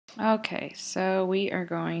Okay, so we are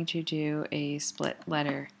going to do a split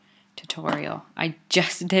letter tutorial. I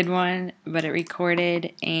just did one, but it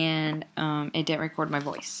recorded and it didn't record my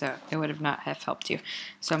voice, so it would have not have helped you.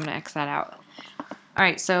 So I'm going to X that out.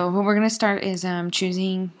 Alright, so what we're going to start is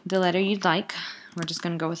choosing the letter you'd like. We're just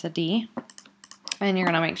going to go with a D. And you're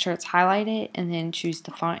going to make sure it's highlighted and then choose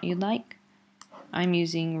the font you'd like. I'm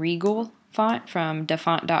using Regal font from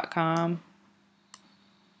dafont.com.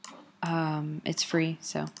 It's free,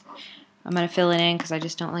 so I'm going to fill it in because I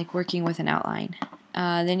just don't like working with an outline.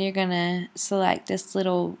 Then you're going to select this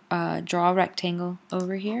little draw rectangle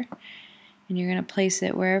over here, and you're going to place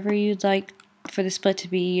it wherever you'd like for the split to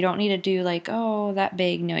be. You don't need to do like, oh, that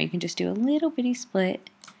big. No, you can just do a little bitty split.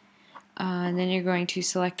 And then you're going to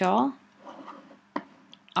select all,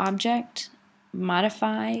 object,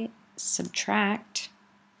 modify, subtract,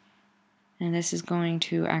 and this is going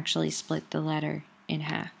to actually split the letter in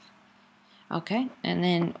half. Okay, and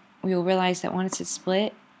then we'll realize that once it's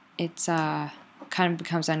split, it's kind of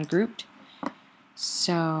becomes ungrouped.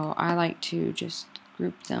 So I like to just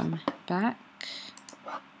group them back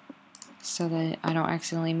so that I don't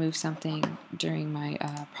accidentally move something during my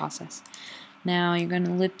process. Now you're going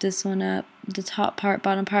to lift this one up, the top part,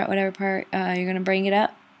 bottom part, whatever part, you're going to bring it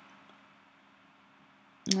up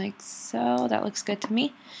like so. That looks good to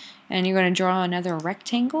me. And you're going to draw another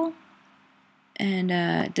rectangle.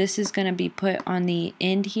 And this is going to be put on the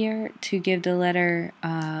end here to give the letter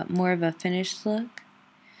more of a finished look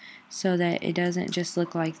so that it doesn't just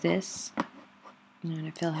look like this. I'm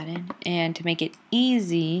going to fill that in. And to make it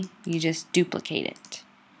easy, you just duplicate it.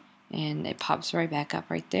 And it pops right back up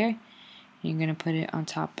right there. You're going to put it on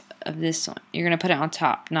top of this one. You're going to put it on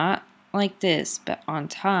top, not like this, but on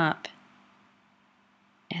top.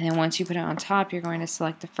 And then once you put it on top, you're going to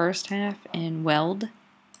select the first half and weld.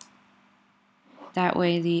 That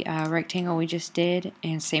way the rectangle we just did,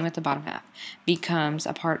 and same with the bottom half, becomes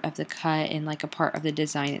a part of the cut and like a part of the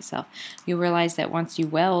design itself. You'll realize that once you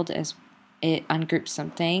weld, as it ungroups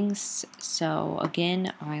some things. So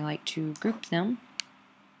again, I like to group them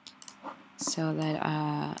so that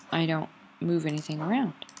I don't move anything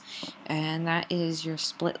around. And that is your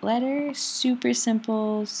split letter. Super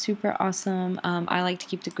simple, super awesome. I like to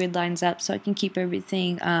keep the grid lines up so I can keep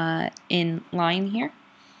everything in line here.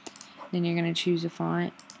 Then you're going to choose a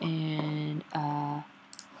font and,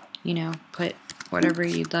 you know, put whatever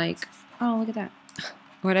you'd like. Oh, look at that.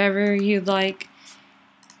 Whatever you'd like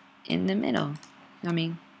in the middle. I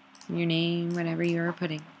mean, your name, whatever you're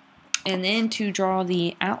putting. And then to draw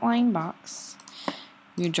the outline box,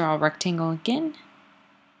 you draw a rectangle again.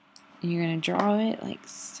 You're going to draw it like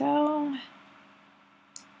so.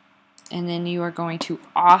 And then you are going to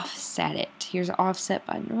offset it. Here's an offset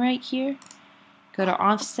button right here. Go to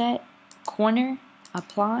offset, corner,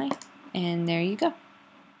 apply, and there you go.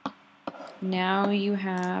 Now you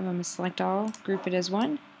have, I'm going to select all, group it as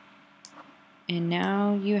one, and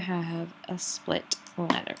now you have a split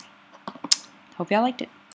letter. Hope y'all liked it.